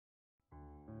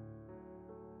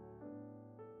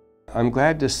I'm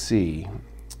glad to see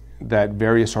that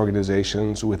various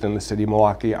organizations within the city of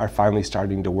Milwaukee are finally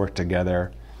starting to work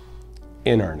together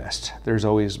in earnest. There's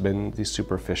always been these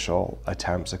superficial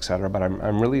attempts, etc., but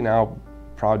I'm really now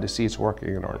proud to see it's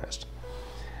working in earnest.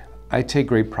 I take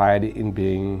great pride in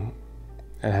being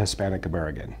a Hispanic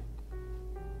American,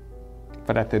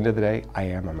 but at the end of the day, I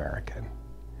am American.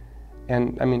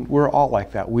 And I mean, we're all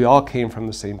like that. We all came from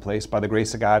the same place. By the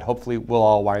grace of God, hopefully we'll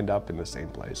all wind up in the same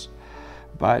place.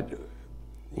 But,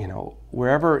 you know,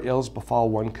 wherever ills befall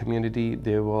one community,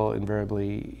 they will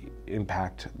invariably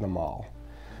impact them all.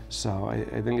 So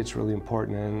I think it's really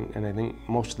important, and I think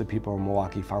most of the people in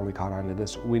Milwaukee finally caught on to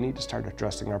this. We need to start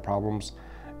addressing our problems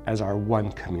as our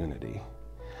one community.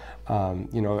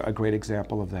 You know, a great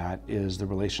example of that is the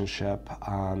relationship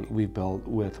we've built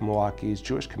with Milwaukee's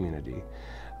Jewish community.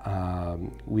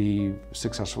 We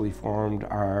successfully formed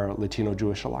our Latino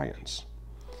Jewish Alliance.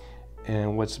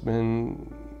 And what's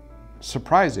been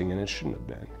surprising, and it shouldn't have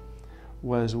been,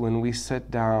 was when we sit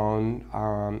down,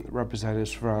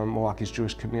 representatives from Milwaukee's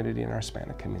Jewish community and our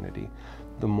Hispanic community,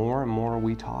 the more and more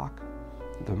we talk,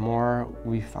 the more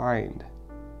we find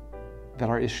that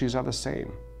our issues are the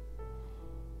same.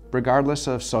 Regardless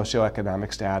of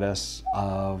socioeconomic status,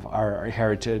 of our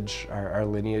heritage, our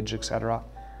lineage, etc.,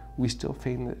 we still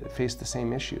face the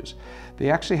same issues. They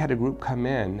actually had a group come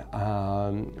in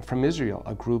from Israel,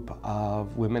 a group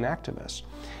of women activists.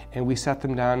 And we sat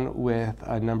them down with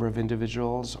a number of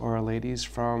individuals or ladies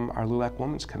from our LULAC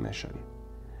Women's Commission.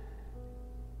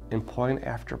 And point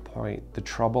after point, the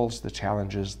troubles, the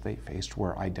challenges they faced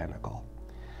were identical.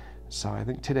 So I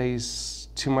think today's,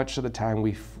 too much of the time,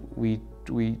 we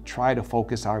try to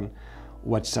focus on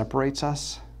what separates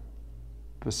us,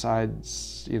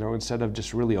 besides, you know, instead of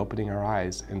just really opening our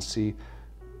eyes and see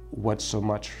what's so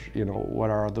much, you know,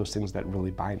 what are those things that really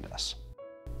bind us.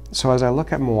 So as I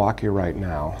look at Milwaukee right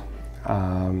now,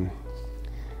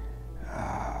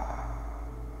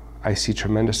 I see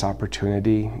tremendous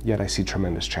opportunity, yet I see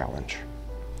tremendous challenge.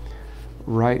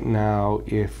 Right now,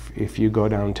 if you go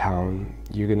downtown,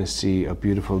 you're going to see a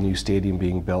beautiful new stadium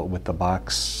being built with the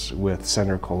Bucks, with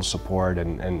Senator Cole's support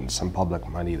and some public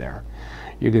money there.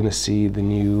 You're going to see the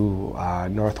new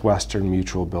Northwestern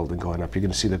Mutual building going up. You're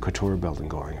going to see the Couture building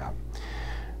going up.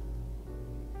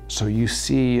 So you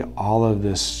see all of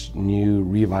this new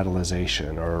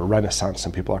revitalization, or renaissance,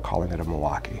 some people are calling it, in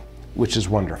Milwaukee, which is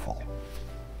wonderful.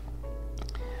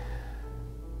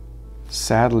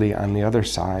 Sadly, on the other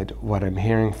side, what I'm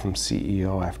hearing from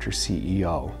CEO after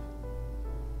CEO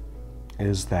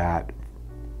is that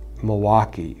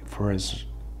Milwaukee, for as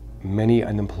many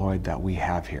unemployed that we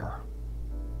have here,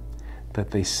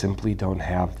 that they simply don't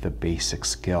have the basic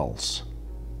skills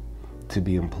to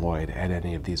be employed at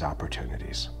any of these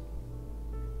opportunities.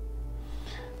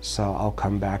 So I'll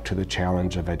come back to the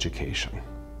challenge of education.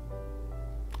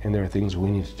 And there are things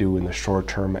we need to do in the short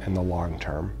term and the long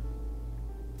term.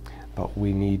 But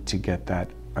we need to get that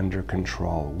under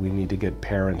control. We need to get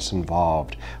parents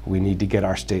involved. We need to get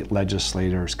our state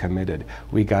legislators committed.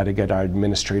 We got to get our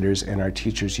administrators and our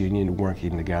teachers union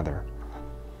working together.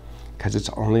 Because it's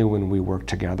only when we work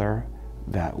together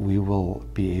that we will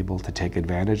be able to take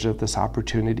advantage of this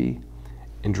opportunity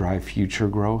and drive future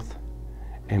growth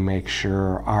and make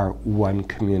sure our one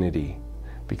community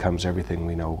becomes everything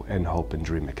we know and hope and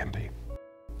dream it can be.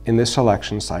 In this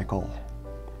election cycle,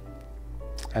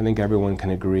 I think everyone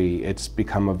can agree it's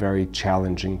become a very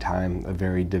challenging time, a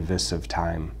very divisive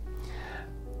time.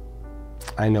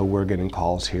 I know we're getting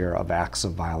calls here of acts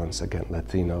of violence against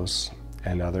Latinos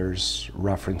and others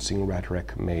referencing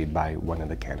rhetoric made by one of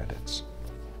the candidates.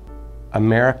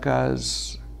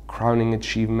 America's crowning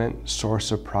achievement,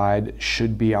 source of pride,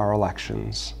 should be our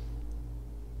elections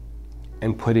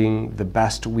and putting the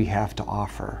best we have to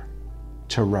offer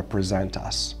to represent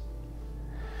us,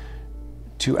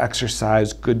 to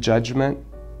exercise good judgment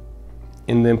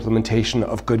in the implementation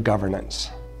of good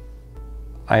governance.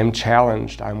 I am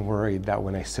challenged, I'm worried that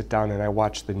when I sit down and I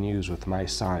watch the news with my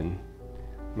son,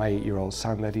 my 8-year-old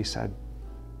son, that he said,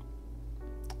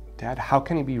 "Dad, how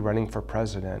can he be running for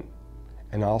president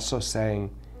and also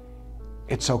saying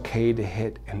it's okay to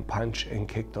hit and punch and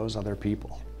kick those other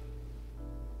people?"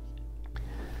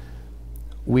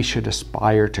 We should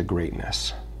aspire to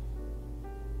greatness.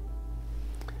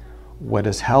 What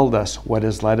has held us, what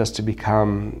has led us to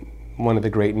become one of the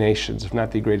great nations, if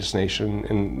not the greatest nation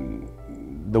in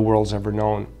the world's ever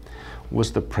known,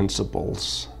 was the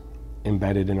principles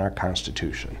embedded in our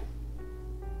Constitution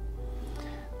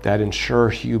that ensure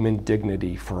human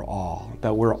dignity for all,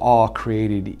 that we're all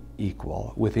created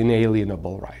equal with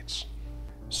inalienable rights.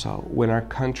 So when our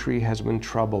country has been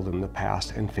troubled in the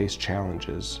past and faced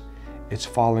challenges, It's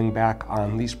falling back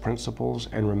on these principles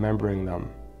and remembering them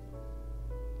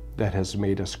that has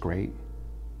made us great,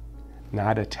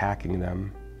 not attacking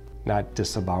them, not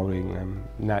disavowing them,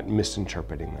 not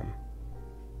misinterpreting them.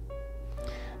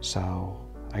 So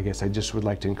I guess I just would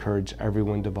like to encourage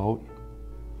everyone to vote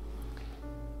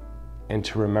and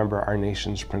to remember our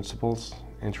nation's principles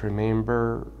and to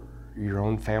remember your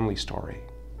own family story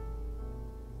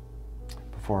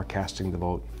before casting the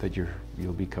vote that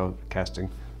you'll be casting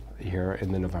here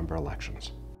in the November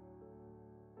elections.